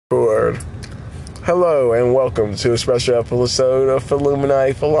Word. Hello and welcome to a special episode of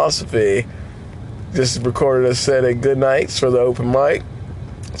Illuminati Philosophy. Just recorded a set of good nights for the open mic.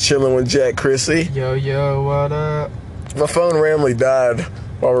 Chilling with Jack Chrissy. Yo, what up? My phone randomly died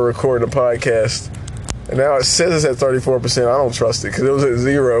while we were recording the podcast. And now it says it's at 34%. I don't trust it because it was at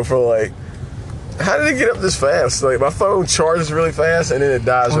 0 for like... How did it get up this fast? Like, my phone charges really fast and then it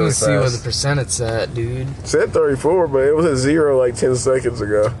dies really fast. Let me see what the percent it's at, dude. It's at 34, but it was at 0 like 10 seconds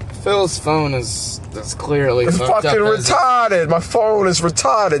ago. Phil's phone is clearly It's fucked fucking up retarded. My phone is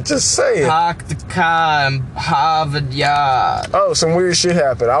retarded. Just say it. Park the car in Harvard Yard. Oh, some weird shit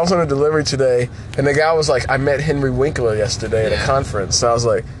happened. I was on a delivery today, and the guy was like, I met Henry Winkler yesterday at a conference. So I was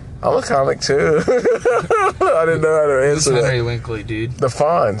like, I'm a comic too. I didn't know how to Who's answer that. Henry Winkler, dude? The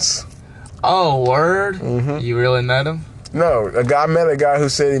Fonz. Oh, word? Mm-hmm. You really met him? No, I met a guy who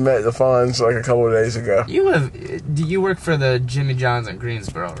said he met the Fonz like a couple of days ago. Do you work for the Jimmy John's in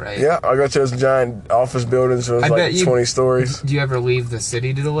Greensboro, right? Yeah, I go to those giant office buildings. It was like 20 stories. Do you ever leave the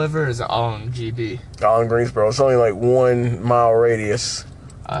city to deliver, or is it all in GB? All in Greensboro. It's only like 1 mile radius.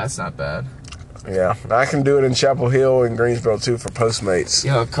 Oh, that's not bad. Yeah, I can do it in Chapel Hill and Greensboro too for Postmates.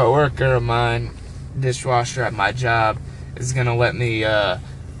 Yo, a coworker of mine, dishwasher at my job, is gonna let me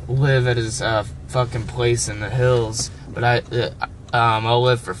live at his fucking place in the hills, but I'll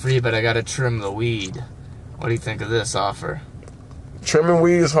live for free, but I gotta trim the weed. What do you think of this offer? Trimming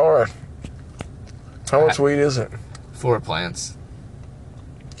weed is hard. How much weed is it? 4 plants.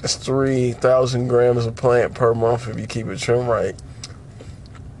 It's 3,000 grams of plant per month if you keep it trimmed right.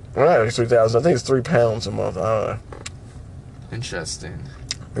 Well, it's 3,000. I think it's 3 pounds a month. I don't know. Interesting.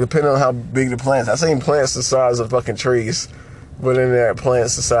 Depending on how big the plants. I've seen plants the size of fucking trees, but in there,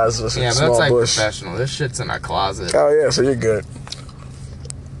 plants the size of a small bush. Yeah, but that's like professional. This shit's in our closet. Oh, yeah, so you're good.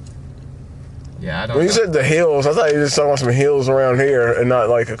 Yeah, I don't When you said the hills, I thought you were just talking about some hills around here and not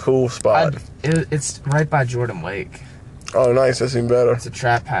like a cool spot. It's right by Jordan Lake. Oh, nice. That's even better. It's a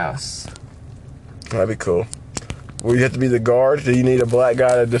trap house. That'd be cool. Will you have to be the guard? Do you need a black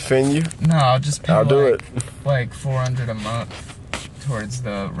guy to defend you? No, I'll just pay like $400 a month towards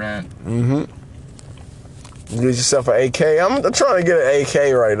the rent. Mm-hmm. Get yourself an AK. I'm trying to get an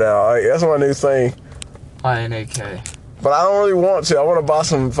AK right now. Like, that's my new thing. Buy an AK. But I don't really want to. I want to buy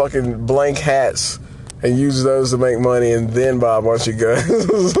some fucking blank hats and use those to make money and then buy a bunch of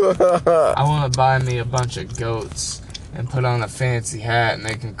guns. I want to buy me a bunch of goats and put on a fancy hat, and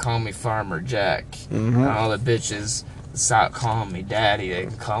they can call me Farmer Jack. Mm-hmm. And all the bitches stop calling me Daddy. They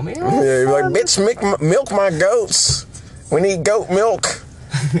can call me. Yeah, you're like, bitch, milk my goats. We need goat milk.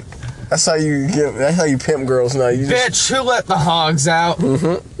 That's how you pimp girls now. Bitch, who let the hogs out?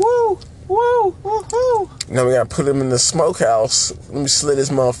 Mm-hmm. Woo, woo, woo, woo. Now we gotta put him in the smokehouse. Let me slit his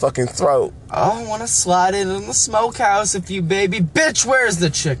motherfucking throat. Oh, I want to slide it in the smokehouse if you baby. Bitch, where's the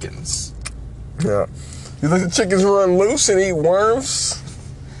chickens? Yeah. You let the chickens run loose and eat worms?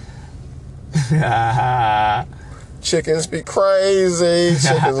 Chickens be crazy.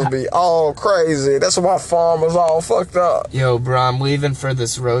 Chickens will be all crazy. That's why farmers all fucked up. Yo, bro, I'm leaving for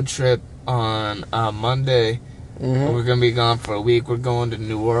this road trip on Monday. Mm-hmm. We're going to be gone for a week. We're going to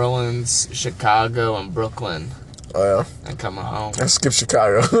New Orleans, Chicago, and Brooklyn. Oh, yeah? And coming home. Let's skip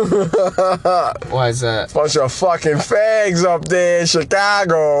Chicago. Why is that? Bunch of fucking fags up there in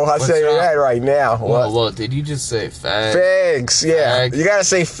Chicago. I'll tell you that right now. Whoa, did you just say fag? Fags, yeah. Fags. You gotta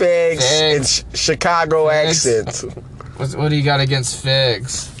say fags in Chicago accent. What do you got against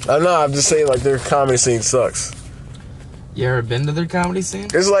fags? I know, I'm just saying, like, their comedy scene sucks. You ever been to their comedy scene?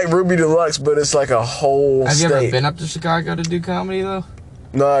 It's like Ruby Deluxe, but it's like a whole Have state. you ever been up to Chicago to do comedy, though?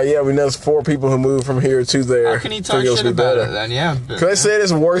 Nah, yeah, we know 4 people who moved from here to there. How can you talk shit about it, then? Yeah. Because they said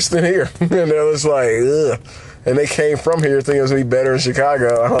it's worse than here. And they're just like, ugh. And they came from here thinking it was going to be better in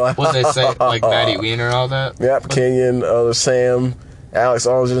Chicago. What they say, like Maddie Wiener, all that? Yep, Kenyon, Sam, Alex,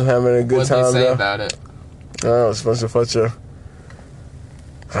 all just having a good time. What they say about it? Oh, it's a bunch of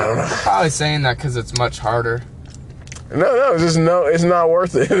I don't know. They're probably saying that because it's much harder. No, it's not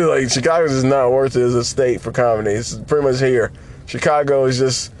worth it. Like, Chicago's just not worth it as a state for comedy. It's pretty much here. Chicago is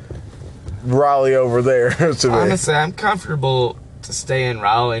just Raleigh over there to me. Honestly, I'm comfortable to stay in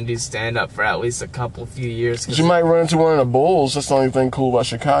Raleigh and do stand-up for at least a few years. But you might run into one of the bulls. That's the only thing cool about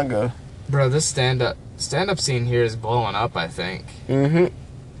Chicago. Bro, this stand-up scene here is blowing up, I think. Mm-hmm.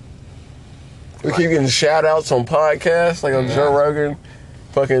 We keep getting shout-outs on podcasts, like on Joe Rogan,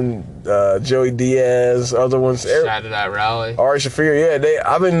 fucking Joey Diaz, other ones. Shouted out Raleigh. Ari Shaffir, yeah.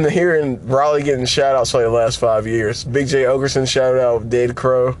 I've been hearing Raleigh getting shout-outs for like the last 5 years. Big J. Ogerson shouted out Dead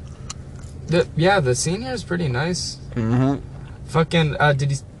Crow. The scene here is pretty nice. Mm-hmm. Fucking,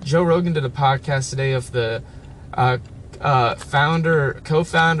 Joe Rogan did a podcast today of the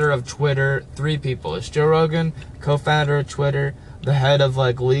co-founder of Twitter, 3 people. It's Joe Rogan, co-founder of Twitter, the head of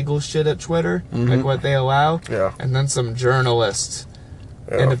like legal shit at Twitter, like what they allow, and then some journalists,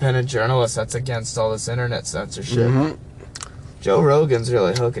 independent journalists that's against all this internet censorship. Joe Rogan's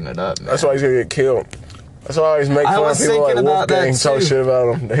really hooking it up, man. That's why he's gonna get killed. That's why I always make fun of people like Wolfgang talk shit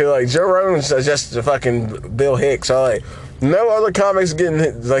about him. He like, Joe Rogan's just a fucking Bill Hicks. I like, no other comics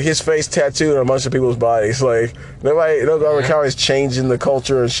getting like his face tattooed on a bunch of people's bodies. Like no other comics changing the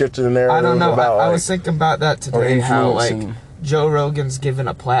culture and shifting the narrative. I don't know. About, I was thinking about that today. How like Joe Rogan's given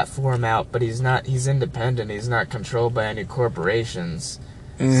a platform out, but he's not. He's independent. He's not controlled by any corporations.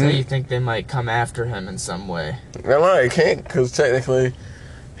 So you think they might come after him in some way? No, they can't, because technically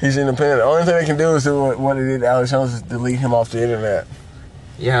he's independent. The only thing they can do is do what they did to Alex Jones, is delete him off the internet.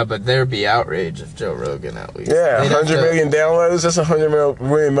 Yeah, but there'd be outrage if Joe Rogan at least. Yeah, 100 million downloads. That's 100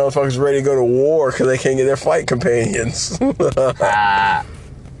 million motherfuckers ready to go to war because they can't get their fight companions. Oh,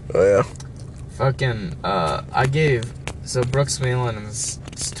 yeah. Fucking, so Brooks Wheelan is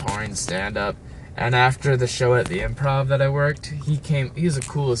touring stand-up. And after the show at the Improv that I worked, he was the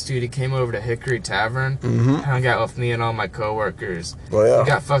coolest dude. He came over to Hickory Tavern, hung out with me and all my coworkers. Well, yeah. He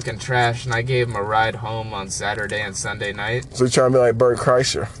got fucking trashed, and I gave him a ride home on Saturday and Sunday night. So you're trying to be like Bert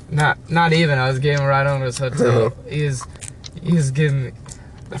Kreischer? Not even. I was giving him a ride home to his hotel. He was giving.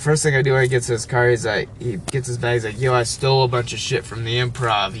 The first thing I do when he gets to his car, he gets his bag. He's like, "Yo, I stole a bunch of shit from the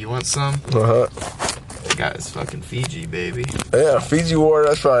Improv. You want some?" That guy is fucking Fiji, baby. Yeah, Fiji water.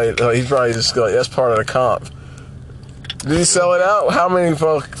 That's probably he's probably just like, that's part of the comp. Did he sell it out? How many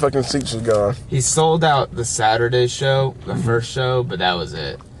fucking seats was gone? He sold out the Saturday show, the first show, but that was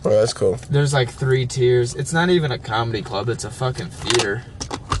it. Oh, that's cool. There's like 3 tiers. It's not even a comedy club. It's a fucking theater.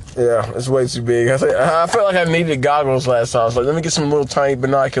 Yeah, it's way too big. I felt like I needed goggles last time. I was like, let me get some little tiny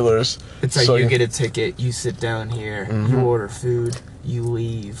binoculars. It's like, so you get a ticket, you sit down here, you order food, you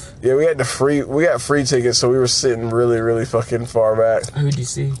leave. Yeah, we got free tickets, so we were sitting really, really fucking far back. Who'd you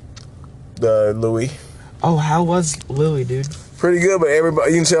see? Louis. Oh, how was Louis, dude? Pretty good, but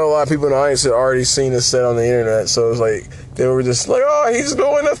everybody, you can tell a lot of people in the audience had already seen this set on the internet, so it was like, they were just like, oh, he's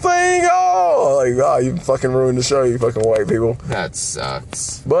doing a thing, oh! Like, oh, you fucking ruined the show, you fucking white people. That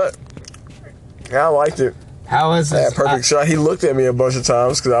sucks. But, yeah, I liked it. How was it? Perfect shot. He looked at me a bunch of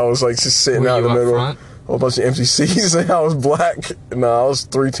times, because I was like just sitting out in the middle. Front? A bunch of empty seats, and I was black. No, I was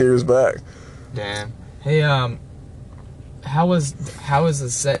 3 tiers back. Damn. Hey, how was the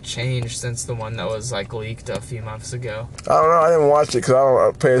set changed since the one that was like leaked a few months ago? I don't know. I didn't watch it because I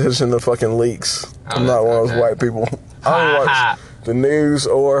don't pay attention to fucking leaks. I'm not one of those white people. I don't watch the news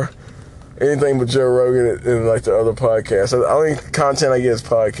or anything but Joe Rogan and like the other podcasts. The only content I get is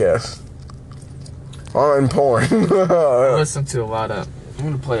podcasts. And porn. I listen to a lot of. I'm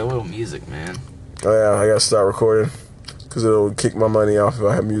gonna play a little music, man. Oh yeah, I gotta start recording because it'll kick my money off if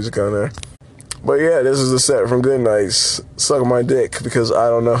I have music on there. But yeah, this is a set from Good Nights. Suck my dick because I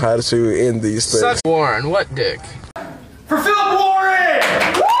don't know how to end these things. Suck Warren, what dick? For Philip Warren!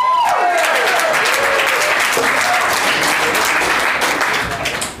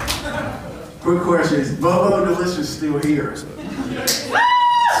 Quick question, is Bobo Delicious still here?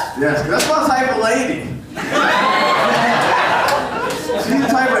 Yes, that's my type of lady. She's the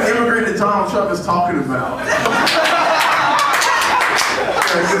type of immigrant that Donald Trump is talking about.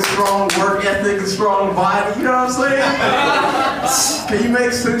 A good strong work ethic and strong body, you know what I'm saying? Can you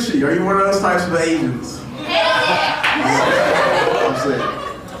make sushi? Are you one of those types of Asians? I'm saying,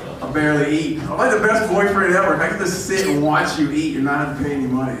 I barely eat. I'm like the best boyfriend ever. I can just sit and watch you eat and not have to pay any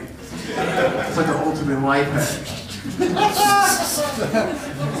money. It's like the ultimate life hack.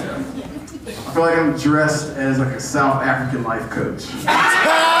 I feel like I'm dressed as like a South African life coach.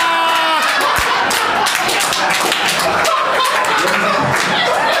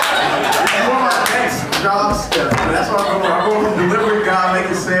 Job step. That's what I'm going to delivery guy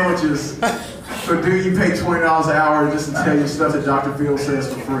making sandwiches. So do you pay $20 an hour just to tell you stuff that Dr. Phil says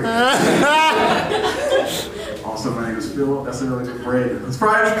for free? Also, my name is Philip. That's a really good brand. It's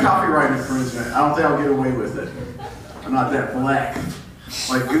probably copyright infringement. I don't think I'll get away with it. I'm not that black.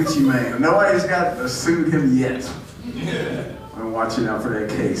 Like Gucci Mane. Nobody's got sued him yet. I'm watching out for that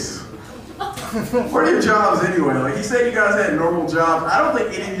case. What are your jobs anyway? Like you said you guys had normal jobs. I don't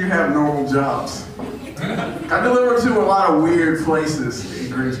think any of you have normal jobs. I deliver to a lot of weird places in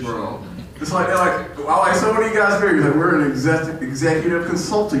Greensboro. It's like, they're like, so what do you guys do? You're like, we're an executive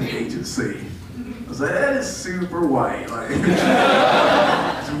consulting agency. I was like, that is super white. Like,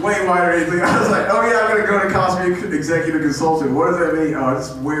 it's way whiter than anything. I was like, oh yeah, I'm gonna go to college and be an executive consultant. What does that mean? Oh, I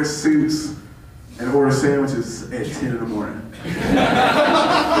just wear suits and order sandwiches at 10 in the morning.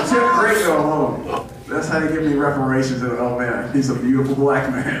 The 10th grade alone. That's how they give me reparations. And, oh man, he's a beautiful black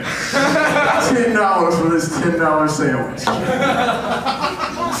man. $10 for this $10 sandwich.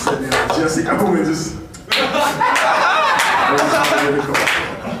 Sitting there, Jesse Owens just.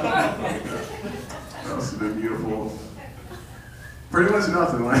 That's been beautiful. Pretty much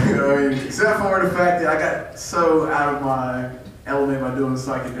nothing. Like, I mean, except for the fact that I got so out of my element by doing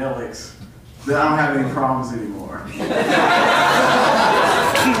psychedelics that I don't have any problems anymore.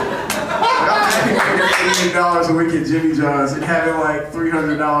 I'm making $88 a week at Jimmy John's and having like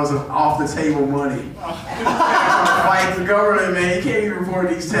 $300 of off the table money. Fight the government, man. You can't even afford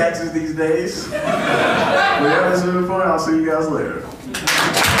these taxes these days. But yeah, this has been fun. I'll see you guys later.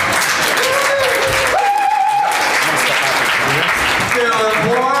 Still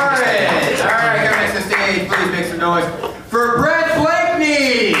important. All right, come next to the stage. Please make some noise for Brett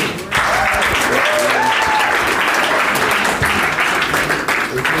Blakeney.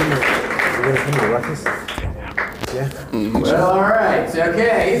 Well, all right.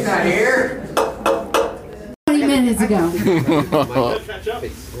 Okay, he's not here. 20 minutes ago.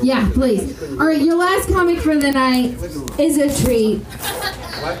 Yeah, please. All right, your last comic for the night is a treat.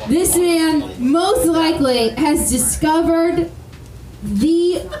 This man most likely has discovered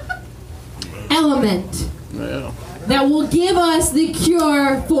the element that will give us the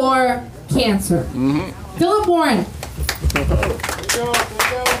cure for cancer. Philip Warren.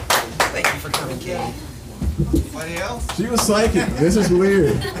 Thank you for coming, Kate. Anybody else? She was psychic. This is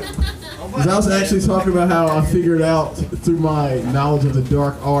weird. Because I was actually talking about how I figured out through my knowledge of the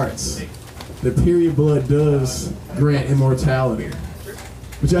dark arts that period blood does grant immortality.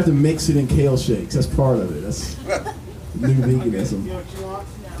 But you have to mix it in kale shakes. That's part of it. That's new veganism.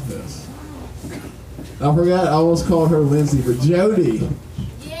 Yes. I forgot. I almost called her Lindsay, but Jody.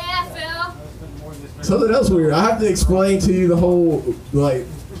 Yeah, Phil. Something else weird. I have to explain to you the whole like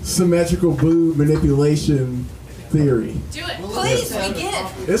symmetrical boob manipulation theory. Do it. Please begin.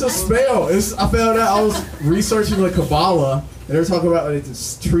 It's a spell. I found out I was researching like Kabbalah, and they were talking about like,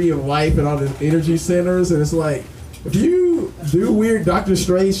 this tree of life and all the energy centers, and it's like if you do weird Doctor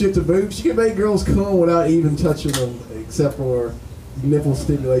Strange shit to boobs, you can make girls come without even touching them, except for nipple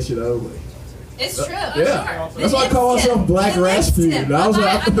stimulation only. It's true. Yeah, that's why I call myself Black Rasputin. I was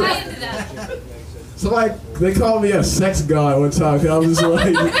like, somebody they called me a sex god one time. Cause I was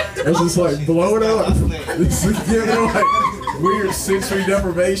just like blowing up, just giving like weird sensory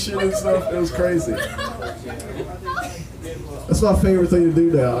deprivation and stuff. It was crazy. That's my favorite thing to do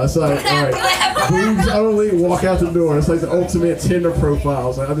now. It's like, all right, boobs only, walk out the door. It's like the ultimate Tinder profile.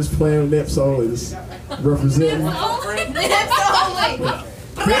 It's like I'm just playing with nips only, just representing.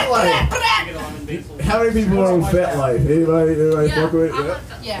 FetLife. How many people are on FetLife? Anybody fuck with it?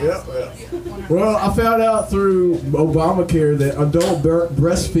 Yeah. Well, I found out through Obamacare that adult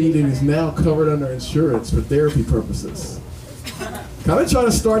breastfeeding is now covered under insurance for therapy purposes. I've been trying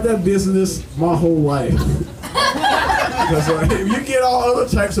to start that business my whole life. Because like, if you get all other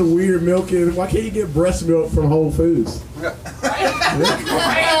types of weird milking, why can't you get breast milk from Whole Foods?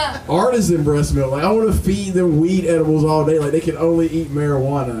 Artisan breast milk. Like I want to feed them weed edibles all day. Like they can only eat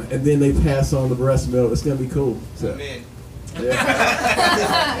marijuana and then they pass on the breast milk. It's gonna be cool. So,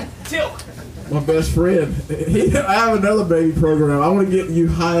 yeah. My best friend. I have another baby program. I want to get you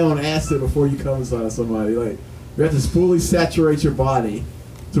high on acid before you come inside somebody. Like you have to fully saturate your body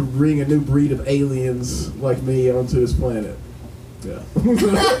to bring a new breed of aliens like me onto this planet. Yeah.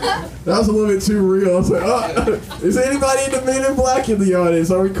 That was a little bit too real. I was like, oh, is anybody into Men in Black in the audience?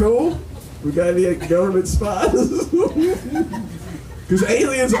 Are we cool? We got any government spies? Because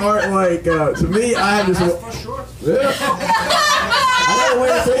aliens aren't like, to me, I have this. Yeah. I got a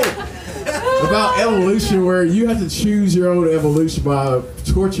weird thing about evolution where you have to choose your own evolution by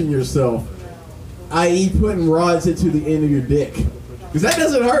torturing yourself, i.e., putting rods into the end of your dick. Because that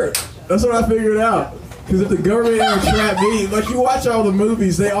doesn't hurt. That's what I figured out. Because if the government ever trapped me, like you watch all the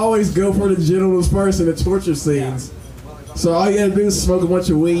movies, they always go for the genitals first in the torture scenes. So all you gotta do is smoke a bunch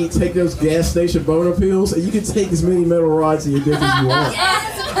of weed, take those gas station boner pills, and you can take as many metal rods in your dick as you want.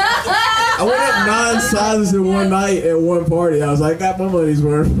 I went up 9 sizes in one night at one party. I was like, I got my money's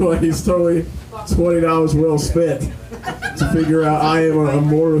worth. Like it's totally $20 well spent to figure out I am a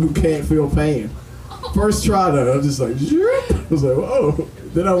mortal who can't feel pain. First try though, I was just like, I was like, whoa.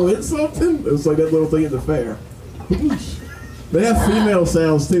 Then I lit something. It was like that little thing at the fair. They have female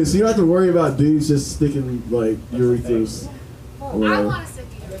sounds too, so you don't have to worry about dudes just sticking like urethras. I want to stick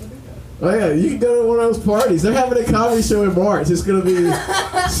urethra. Oh yeah, you can go to one of those parties. They're having a comedy show in March. It's gonna be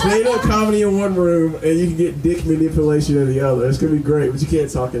stand-up comedy in one room, and you can get dick manipulation in the other. It's gonna be great, but you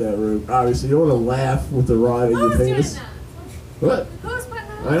can't talk in that room. Obviously, you don't want to laugh with the rod in your penis. What? Who's putting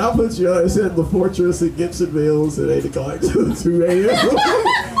on? And I'll put you on. It's at the Fortress at Gibson Mills at 8 o'clock to 2 a.m.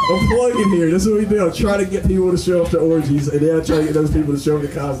 I'm plugging here. This is what we do. I try to get people to show up to orgies, and then I try to get those people to show up to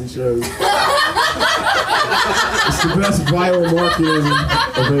comedy shows. It's the best viral marketing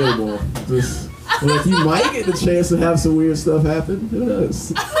available. Just, like, you might get the chance to have some weird stuff happen. Who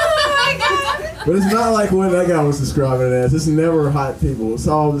knows? Oh my god! But it's not like what that guy was describing it as. It's never hot people. It's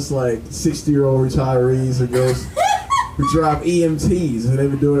all just like 60-year-old retirees and girls who drive EMTs, and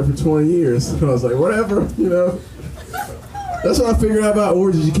they've been doing it for 20 years. And I was like, whatever, you know. That's what I figured out about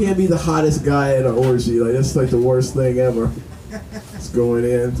orgies. You can't be the hottest guy at an orgy. Like, that's like the worst thing ever. Just going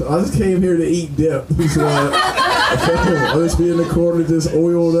in. So I just came here to eat dip. So I'll just be in the corner just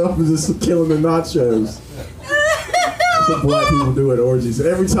oiled up and just killing the nachos. That's what black people do at orgies. And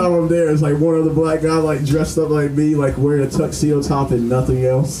every time I'm there, it's like one other black guy like dressed up like me, like wearing a tuxedo top and nothing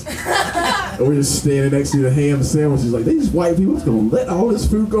else. And we're just standing next to the ham sandwiches. Like, these white people just gonna let all this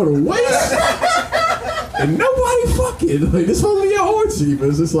food go to waste? And nobody fucking, like, this supposed to be an orgy, but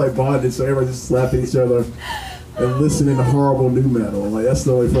it's just like bondage, so everybody just slapping each other and listening to horrible new metal. Like, that's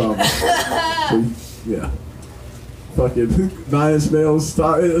the only problem. So, yeah. Fucking 9 Inch Nails,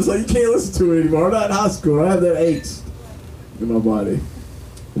 stop. It's like, you can't listen to it anymore. I'm not in high school. I have that angst in my body.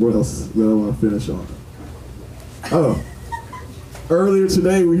 What else that I want to finish on? Oh. Earlier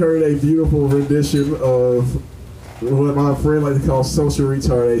today, we heard a beautiful rendition of what my friend like to call social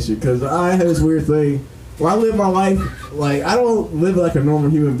retardation, because I have this weird thing where I live my life like I don't live like a normal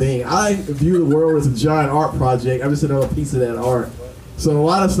human being. I view the world as a giant art project. I'm just another piece of that art. So a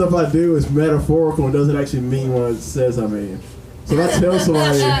lot of stuff I do is metaphorical and doesn't actually mean what it says I mean. So if I tell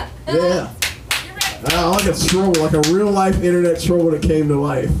somebody, yeah, I'm like a troll, like a real life internet troll that came to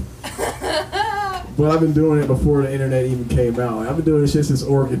life. But I've been doing it before the internet even came out. Like, I've been doing this shit since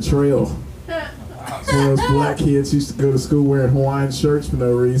Oregon Trail. It's one of those black kids who used to go to school wearing Hawaiian shirts for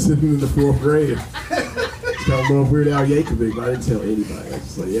no reason in the 4th grade. It's got a little Weird Al Yankovic, but I didn't tell anybody. I was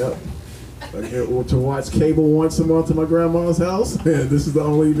just like, yep. Like, to watch cable once a month at my grandma's house, and this is the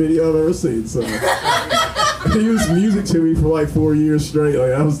only video I've ever seen. So he used music to me for like 4 years straight. Like,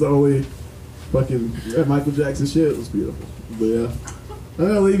 that was the only fucking Michael Jackson shit. It was beautiful. But yeah. I'm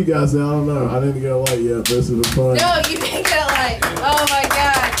gonna leave you guys now. I don't know. I didn't get a light yet, but this is fun. No, you didn't get a light. Oh my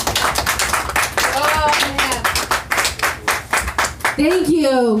god. Oh man. Thank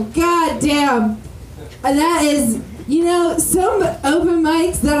you. God damn. That is, you know, some open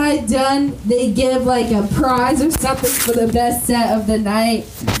mics that I've done, they give like a prize or something for the best set of the night.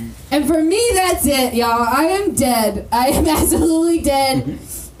 And for me, that's it, y'all. I am dead. I am absolutely dead.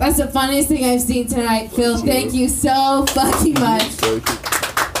 That's the funniest thing I've seen tonight, Phil. Thank you so fucking much. Woo!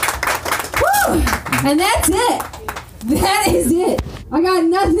 And that's it. That is it. I got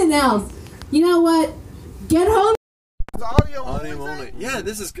nothing else. You know what? Get home. Audio only. Yeah,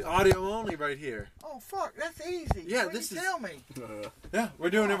 this is audio only right here. Oh fuck, that's easy. Yeah, Why this you is. tell me. Yeah, we're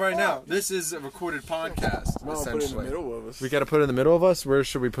doing it right now. This is a recorded podcast. No, put it in the essentially, middle of us. we got to put it in the middle of us. Where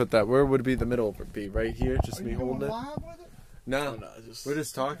should we put that? Where would be the middle of it be? Right here, just Are me you going holding it. live with it? No, No, just, we're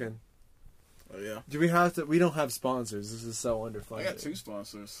just talking. Oh yeah. Do we have to? We don't have sponsors. This is so underfunded. I got 2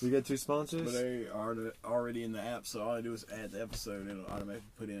 sponsors. You got 2 sponsors? But they are already in the app, so all I do is add the episode and it'll automatically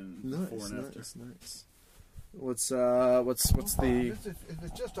put in before and after. Nice. What's the? If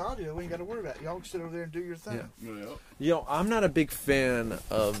it's just audio, we ain't got to worry about it. Y'all can sit over there and do your thing. Yeah. Yeah. Yo, I'm not a big fan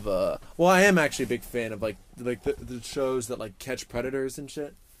of. Well, I am actually a big fan of like the shows that like catch predators and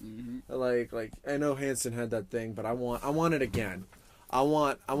shit. Mm-hmm. Like I know Hanson had that thing, but I want it again. I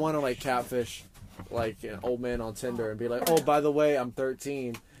want to like catfish like an old man on Tinder and be like, oh, by the way, I'm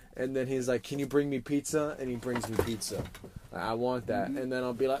 13, and then he's like, can you bring me pizza? And he brings me pizza. I want that, and then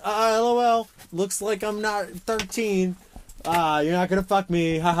I'll be like, LOL. Looks like I'm not 13. You're not gonna fuck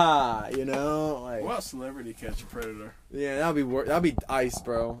me, haha. You know, like. What celebrity catch a predator? Yeah, that'd be ice,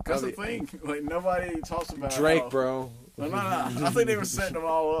 bro. That's the thing. Like nobody talks about Drake, how, bro. No. I think they were setting them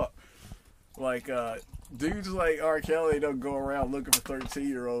all up. Like dudes like R. Kelly don't go around looking for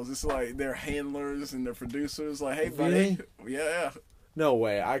 13-year-olds. It's like their handlers and their producers. Like, hey, buddy. Really? Yeah. No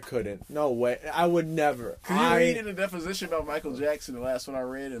way, I couldn't. No way, I would never. Could you read in a deposition about Michael Jackson, the last one I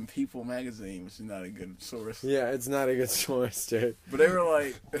read in People magazine, which is not a good source. Yeah, it's not a good source, dude. But they were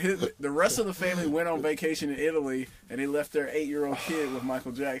like, the rest of the family went on vacation in Italy, and they left their 8-year-old kid with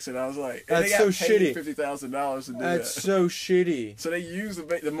Michael Jackson. I was like, and That's they got so paid shitty. $50,000 to do That's that. so shitty. So they used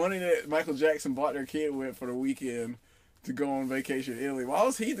the money that Michael Jackson bought their kid with for the weekend to go on vacation in Italy. Why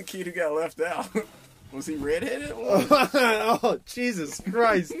was he the kid who got left out? Was he redheaded? Oh, Jesus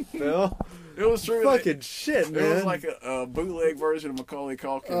Christ, Phil. It was true. Fucking shit, man. It was like a bootleg version of Macaulay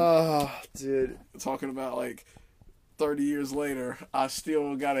Culkin. Oh, dude. Talking about like 30 years later, I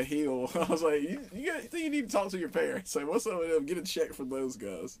still got to heal. I was like, you think you need to talk to your parents? Like, what's up with them? Get a check from those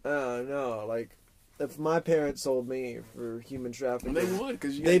guys. No, like, if my parents sold me for human trafficking, They would,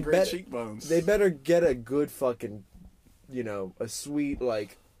 because you got great cheekbones. They better get a good fucking, a sweet,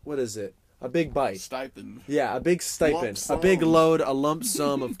 like, what is it? A big bite. Stipend. Yeah, a big stipend. A big load, a lump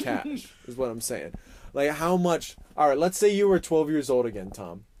sum of cash, is what I'm saying. Like, how much... All right, let's say you were 12 years old again,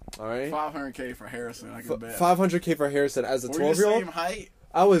 Tom. All right? $500K for Harrison, I can bet. $500K for Harrison as a 12-year-old? Were you the same height?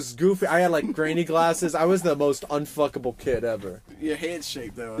 I was goofy. I had, like, granny glasses. I was the most unfuckable kid ever. Your head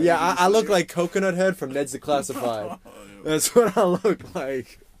shape, though. Yeah, I look like Coconut Head from Ned's Declassified. That's what I look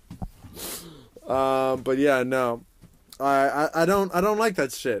like. But yeah, no. I don't like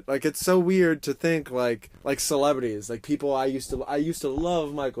that shit. Like, it's so weird to think like celebrities, like people I used to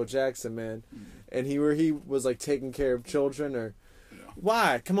love Michael Jackson, man, and he was like taking care of children or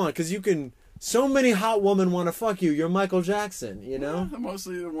why? Come on, because you can. So many hot women want to fuck you. You're Michael Jackson, you know. Yeah,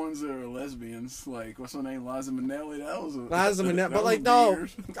 mostly the ones that are lesbians. Like, what's her name, Liza Minnelli. That was Liza Minnelli, but like no,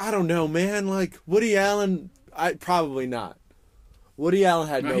 I don't know, man. Like Woody Allen, probably not. Woody Allen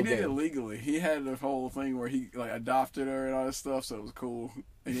had no he game. did it legally. He had the whole thing where he like adopted her and all this stuff, so it was cool.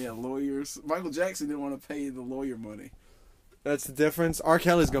 And he had lawyers. Michael Jackson didn't want to pay the lawyer money. That's the difference. R.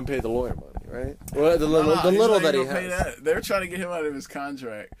 Kelly's gonna pay the lawyer money, right? Well, the little that he has. They're trying to get him out of his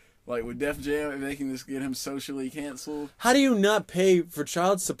contract. Like with Def Jam, if they can just get him socially canceled. How do you not pay for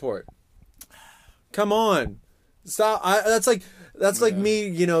child support? Come on, stop! That's like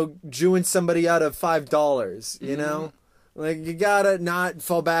me, Jewing somebody out of $5. You know. Like, you gotta not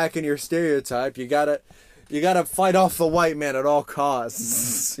fall back in your stereotype. You gotta fight off the white man at all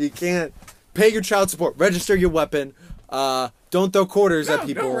costs. You can't pay your child support, register your weapon, don't throw quarters at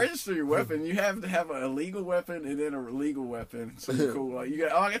people. Don't register your weapon. You have to have a legal weapon and then a legal weapon. So you're cool. Like,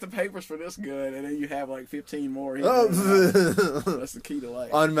 I got the papers for this gun, and then you have like 15 more. That's the key to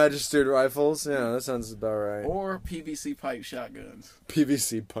life. Unregistered rifles. Yeah, that sounds about right. Or PVC pipe shotguns.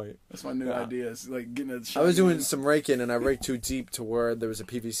 PVC pipe. That's my new idea. It's like getting a shotgun. I was doing some raking, and I raked too deep to where there was a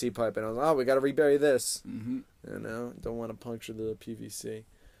PVC pipe, and I was like, we got to rebury this. Don't want to puncture the PVC.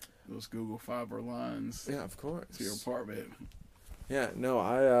 Those Google Fiber lines. Yeah, of course. To your apartment. Yeah,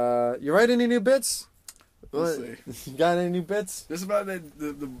 no, you write any new bits? Let's see. You got any new bits? This is about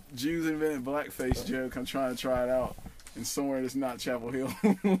the Jews invented blackface joke. I'm trying to try it out in somewhere that's not Chapel Hill.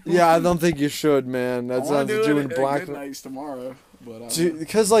 Yeah, I don't think you should, man. That sounds doing black. Good nights tomorrow, but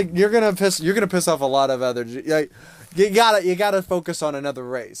because like you're gonna piss off a lot of other. Like, you gotta focus on another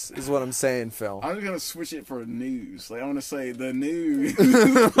race, is what I'm saying, Phil. I'm just gonna switch it for news. Like, I want to say the news.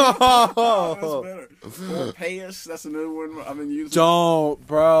 Oh, that's better. Or pay us. That's another one I've been using. Don't,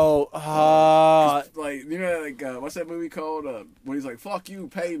 bro. Like, like what's that movie called? When he's like, "Fuck you,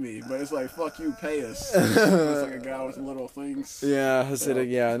 pay me," but it's like, "Fuck you, pay us." It's like a guy with little things. Yeah, Hasidic.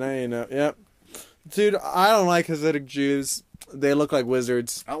 Yeah, now you know. Yep, dude. I don't like Hasidic Jews. They look like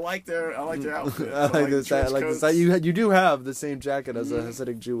wizards. I like their outfit. I like this. I like this. You do have the same jacket as a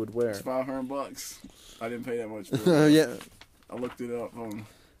Hasidic Jew would wear. It's $500. I didn't pay that much for it. Yeah. I looked it up on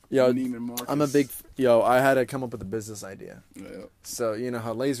Neiman Marcus. I'm a big... I had to come up with a business idea. Yeah. So, you know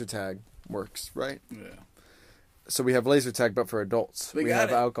how laser tag works, right? Yeah. So we have laser tag, but for adults. We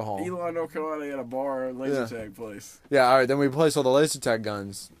have alcohol. Elon, North Carolina, got a bar laser tag place. Yeah, all right. Then we replace all the laser tag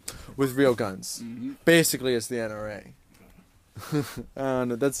guns with real guns. Basically, it's the NRA.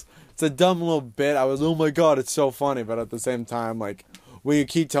 It's a dumb little bit. I was, oh my god, it's so funny, but at the same time, like, when you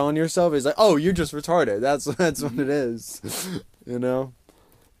keep telling yourself, it's like, oh, you're just retarded. That's what it is. You know.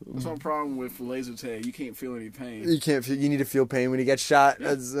 That's one problem with laser tag. You can't feel any pain. You need to feel pain when you get shot.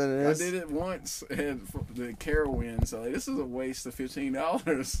 Yeah. I did it once and the Carowinds. So like, this is a waste of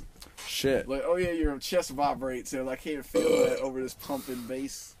 $15. Shit. Like, oh yeah, your chest vibrates, and I can't feel that over this pumping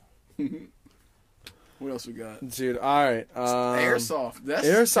bass. What else we got? Dude, alright. Airsoft.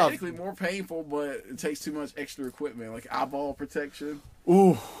 That's technically more painful, but it takes too much extra equipment, like eyeball protection.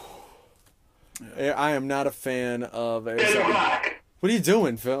 Ooh. Yeah. I am not a fan of airsoft. What are you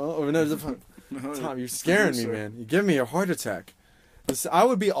doing, Phil? Oh, no, Tom, you're scaring me, man. You're giving me a heart attack. I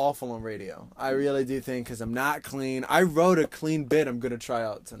would be awful on radio. I really do think, because I'm not clean. I wrote a clean bit I'm going to try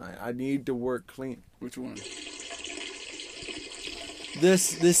out tonight. I need to work clean. Which one?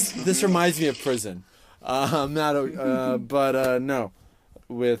 This reminds me of prison. I'm not no.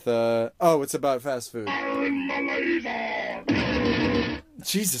 With, it's about fast food.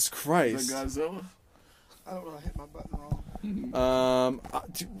 Jesus Christ. Is that Godzilla? I don't know, I hit my button wrong.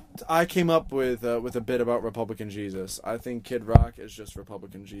 I came up with a bit about Republican Jesus. I think Kid Rock is just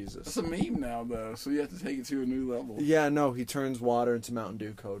Republican Jesus. That's a meme now, though, so you have to take it to a new level. Yeah, no, he turns water into Mountain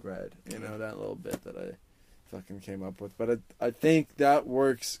Dew Code Red. You know, that little bit that I fucking came up with. But I think that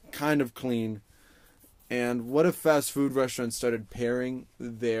works kind of clean. And what if fast food restaurants started pairing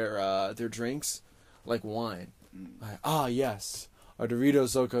their drinks like wine? Like, yes, our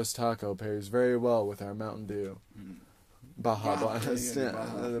Doritos Locos Taco pairs very well with our Mountain Dew. Baja Blast. Yeah,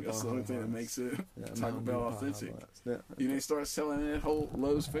 that's the only thing that makes it Taco Bell authentic. Yeah. You need to start selling it at whole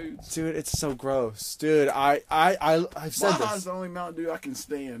Lowe's Foods. Dude, it's so gross. Dude, I've said Baja's this. the only Mountain Dew I can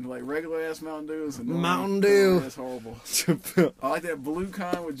stand. Like regular ass Mountain Dew is annoying. Mountain Dew. That's horrible. I like that blue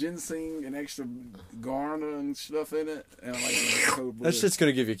kind with ginseng and extra guarana and stuff in it. And I like the Code Blue. That shit's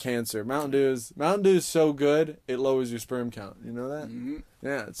gonna give you cancer. Mountain Dew is so good it lowers your sperm count. You know that? Mm-hmm.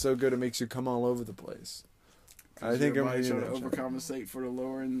 Yeah, it's so good it makes you come all over the place. I think I'm trying to gonna overcompensate for the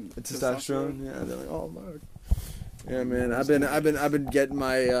lowering testosterone. Yeah, they're like, oh Mark. Yeah, man. I've been getting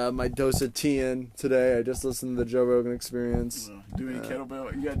my my dose of tea in today. I just listened to the Joe Rogan Experience. Do any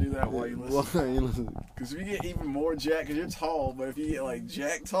kettlebell? You gotta do that while you listen. Because if you get even more jacked, because you're tall, but if you get like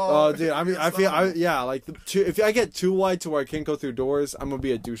jacked tall, oh dude, I mean, like if I get too wide to where I can't go through doors, I'm gonna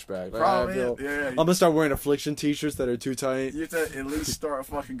be a douchebag. Like, probably, I'm gonna start wearing affliction t-shirts that are too tight. You have to at least start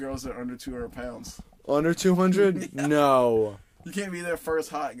fucking girls that are under 200 pounds. Under 200? Yeah. No. You can't be their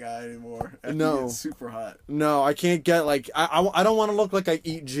first hot guy anymore. After No. you get super hot. No, I can't get like I don't want to look like I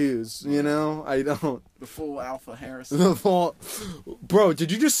eat Jews. You know, I don't. The full Alpha Harrison. Bro,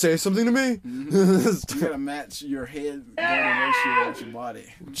 did you just say something to me? Mm-hmm. You gotta match your head golden ratio with your body.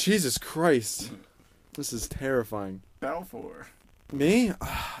 Jesus Christ, this is terrifying. Battle for me?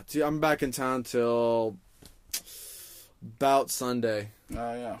 Dude, I'm back in town till about Sunday.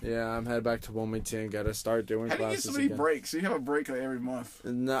 Oh, yeah. Yeah, I'm headed back to Wilmington. Gotta start doing classes. How do you get so many breaks? You have a break like every month.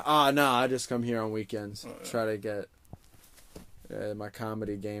 No, I just come here on weekends. Try to get my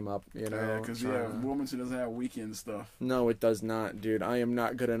comedy game up, you know. Yeah, because Wilmington doesn't have weekend stuff. No, it does not, dude. I am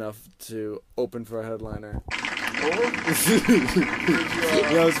not good enough to open for a headliner. That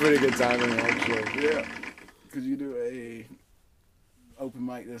was pretty good timing, actually. Yeah. Could you do a open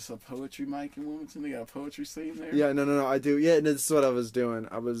mic? There's a poetry mic in Wilmington. They got a poetry scene there. Yeah, no, I do. Yeah, this is what I was doing.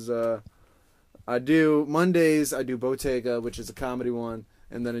 I do Mondays. I do Bottega, which is a comedy one,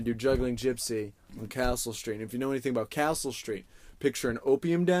 and then I do Juggling Gypsy on Castle Street. And if you know anything about Castle Street, picture an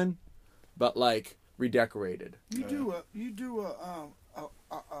opium den, but like redecorated. You do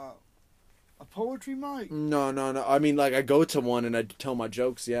a poetry mic? No. I mean, like I go to one and I tell my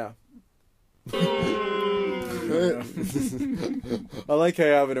jokes. Yeah. I like how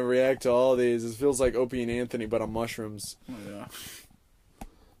you're having to react to all these. It feels like Opie and Anthony, but on mushrooms. Oh, yeah.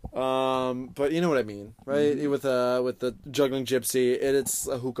 But you know what I mean, right? Mm-hmm. With the Juggling Gypsy, it's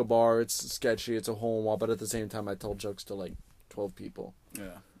a hookah bar. It's sketchy. It's a hole in wall. But at the same time, I told jokes to like 12 people.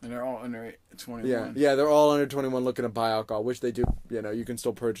 Yeah, and they're all under 21. Yeah, they're all under 21 looking to buy alcohol, which they do. You know, you can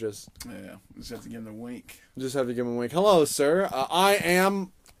still purchase. Yeah, just have to give them the wink. Just have to give them a wink. Hello, sir. I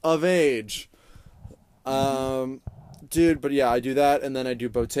am of age. Dude, but yeah, I do that, and then I do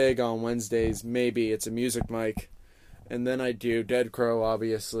Bottega on Wednesdays. Maybe it's a music mic, and then I do Dead Crow,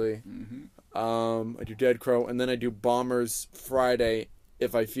 obviously. Mm-hmm. I do Dead Crow, and then I do Bombers Friday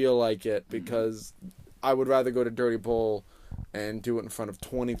if I feel like it, because I would rather go to Dirty Bull and do it in front of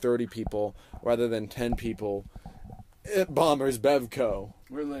 20, 30 people rather than 10 people at Bombers Bevco.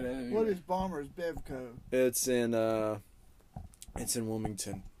 Where's that at? What is Bombers Bevco? It's in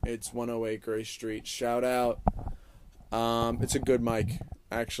Wilmington. It's 108 Gray Street. Shout out. It's a good mic,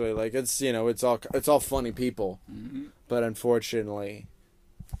 actually. Like it's all funny people, but unfortunately,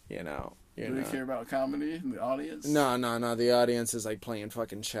 do they care about comedy in the audience? No. The audience is like playing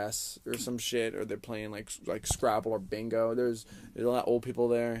fucking chess or some shit, or they're playing like Scrabble or bingo. There's a lot of old people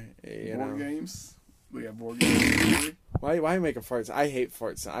there. Board games. We got board games. Why are you making farts? I hate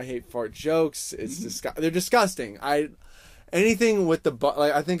farts. I hate fart jokes. It's they're disgusting. Anything with the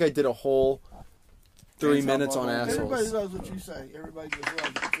I think I did a whole 3 minutes on assholes. Everybody loves what you say. Everybody just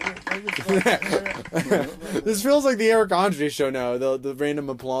loves it. This feels like the Eric Andre show now. The random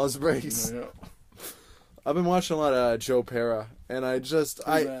applause breaks. Yeah. I've been watching a lot of Joe Pera, and Adult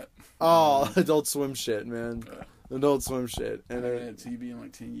Swim shit, man. Adult Swim shit. And I haven't had TV in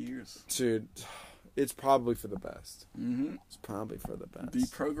like 10 years. Dude, it's probably for the best. Mm-hmm. It's probably for the best.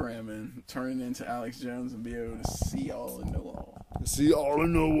 Deprogramming, turning into Alex Jones and be able to see all and know all. See all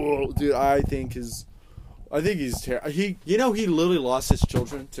and know all. Dude, I think he's terrible. He literally lost his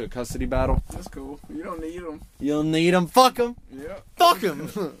children to a custody battle. That's cool. You don't need him. You don't need him. Fuck him. Yeah. Fuck him.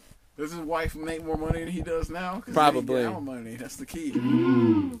 Does his wife make more money than he does now? Probably. Money. That's the key.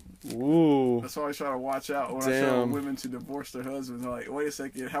 Ooh. That's why I try to watch out when I tell women to divorce their husbands. I'm like, wait a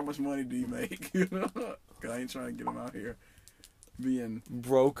second, how much money do you make? Cause I ain't trying to get them out here being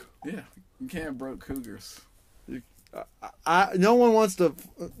broke. Yeah, you can't have broke cougars. no one wants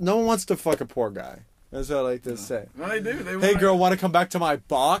to fuck a poor guy. That's what I like to say. No, they do. They Hey, want, girl, want to come back to my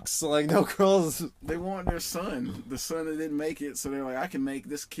box? Like, no girls. They want their son, the son that didn't make it. So they're like, I can make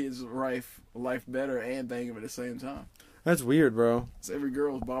this kid's life better and bang him at the same time. That's weird, bro. It's every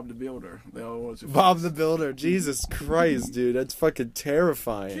girl's Bob the Builder. They all want to. Bob the Builder. Jesus Christ, dude. That's fucking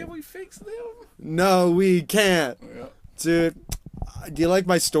terrifying. Can't we fix them? No, we can't. Yeah. Dude, do you like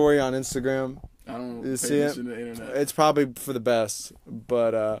my story on Instagram? I don't You pay see it? attention to the internet. It's probably for the best.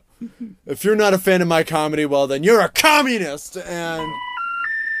 But if you're not a fan of my comedy, well, then you're a communist. And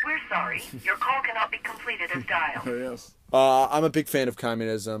We're sorry. Your call cannot be completed as dialed. Oh, yes. I'm a big fan of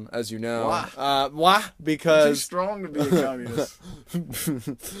communism, as you know. Why? Why? Too Because strong to be a communist.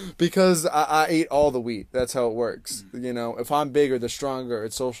 because I eat all the wheat. That's how it works. You know, if I'm bigger, the stronger.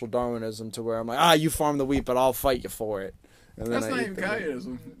 It's social Darwinism to where I'm like, you farm the wheat, but I'll fight you for it. And then That's I not eat even the wheat.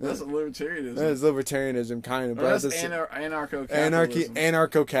 communism. That's libertarianism. That's libertarianism, kind of. Or But that's that's anarcho-capitalism. Or you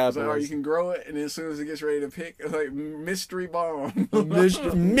anarcho-capitalism. can grow it, and as soon as it gets ready to pick, like mystery bomb.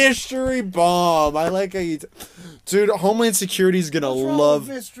 Mystery bomb. I like how you... Dude, Homeland Security's gonna What's wrong love...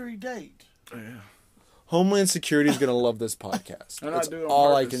 with mystery date? Yeah. Homeland Security's gonna love this podcast. I'm not That's doing it on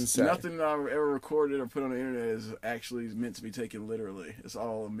all I purpose. can say. Nothing that I've ever recorded or put on the internet is actually meant to be taken literally. It's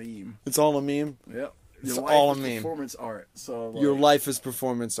all a meme. It's all a meme. Yep. It's Your all life a is meme. performance art. So like, Your life is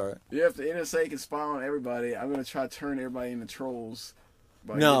performance art. Yeah, if the NSA can spy on everybody, I'm gonna try to turn everybody into trolls.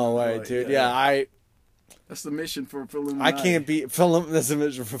 by No getting, way, like, dude. Yeah, that's the mission for Illuminati. I can't be... That's a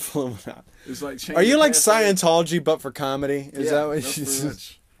mission for Illuminati. It's like Are you like password. Scientology, but for comedy? Is that what that's you... pretty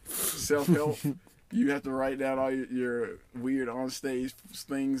much self-help. You have to write down all your weird on-stage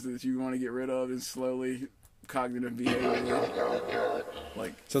things that you want to get rid of, and slowly cognitive behavior.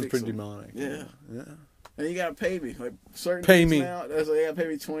 Like Sounds fix pretty them. demonic. Yeah. Yeah. And you gotta pay me. Like certain Pay things me. now, that's like, you gotta pay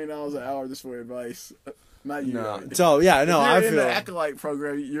me $20 an hour just for advice. Not you. No. Right? So, yeah, no, if I you're in the feel... Acolyte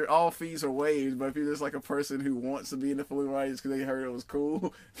program, your all fees are waived, but if you're just like a person who wants to be in the Illuminati just because they heard it was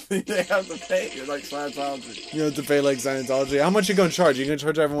cool, then they have to pay. It's like Scientology. You have to pay like Scientology. How much you gonna charge? You gonna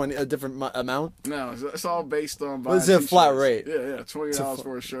charge everyone a different amount? No, it's all based on. Well, is it a flat rate? Yeah, $20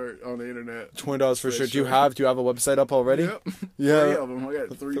 for a shirt on the internet. $20 for a shirt. Do you shirt. have a website up already? Yep. Yeah. 3 of them. I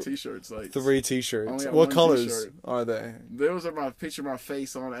got 3 T-shirts. Like 3 T-shirts. Only got What one colors T-shirt. are they? Those are my picture, of my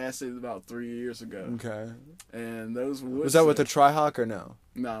face on acid about 3 years ago. Okay. And those Was that with the Tri-Hawk or no?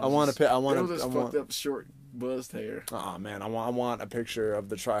 No, I want to. I want It to. was just I fucked want. up short buzzed hair. Oh man, I want a picture of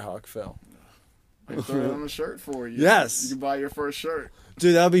the Tri-Hawk, Phil. I can throw it on a shirt for you. Yes. You can buy your first shirt.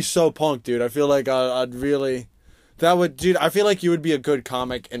 Dude, that would be so punk, dude. I feel like I'd really. That would, dude. I feel like you would be a good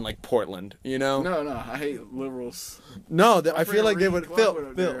comic in like Portland. You know? No, I hate liberals. No, My I feel friend like they Reed would. Clark Phil. went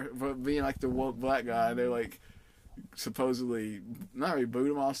up there, but being like the woke black guy, they're like supposedly not really boot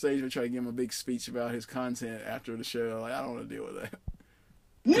him off stage, but try to give him a big speech about his content after the show. Like, I don't want to deal with that.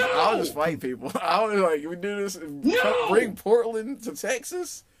 No! I'll just fight people. I was like, we do this, bring Portland to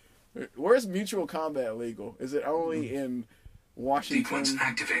Texas. Where's mutual combat legal? Is it only in Washington? Sequence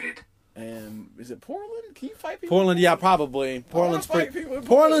activated. And is it Portland? Can you fight people? Portland, yeah, probably. Portland's fight pretty. people in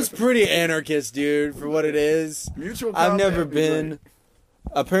Portland's Portland. pretty anarchist, dude, for what it is. Mutual I've combat never would be been. great.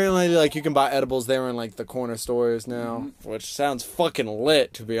 Apparently, like you can buy edibles there in like the corner stores now, Mm-hmm. which sounds fucking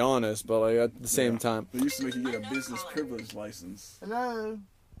lit to be honest. But like at the same time, They used to make you get a business privilege license. Hello.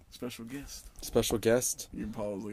 Special guest. special guest. You can probably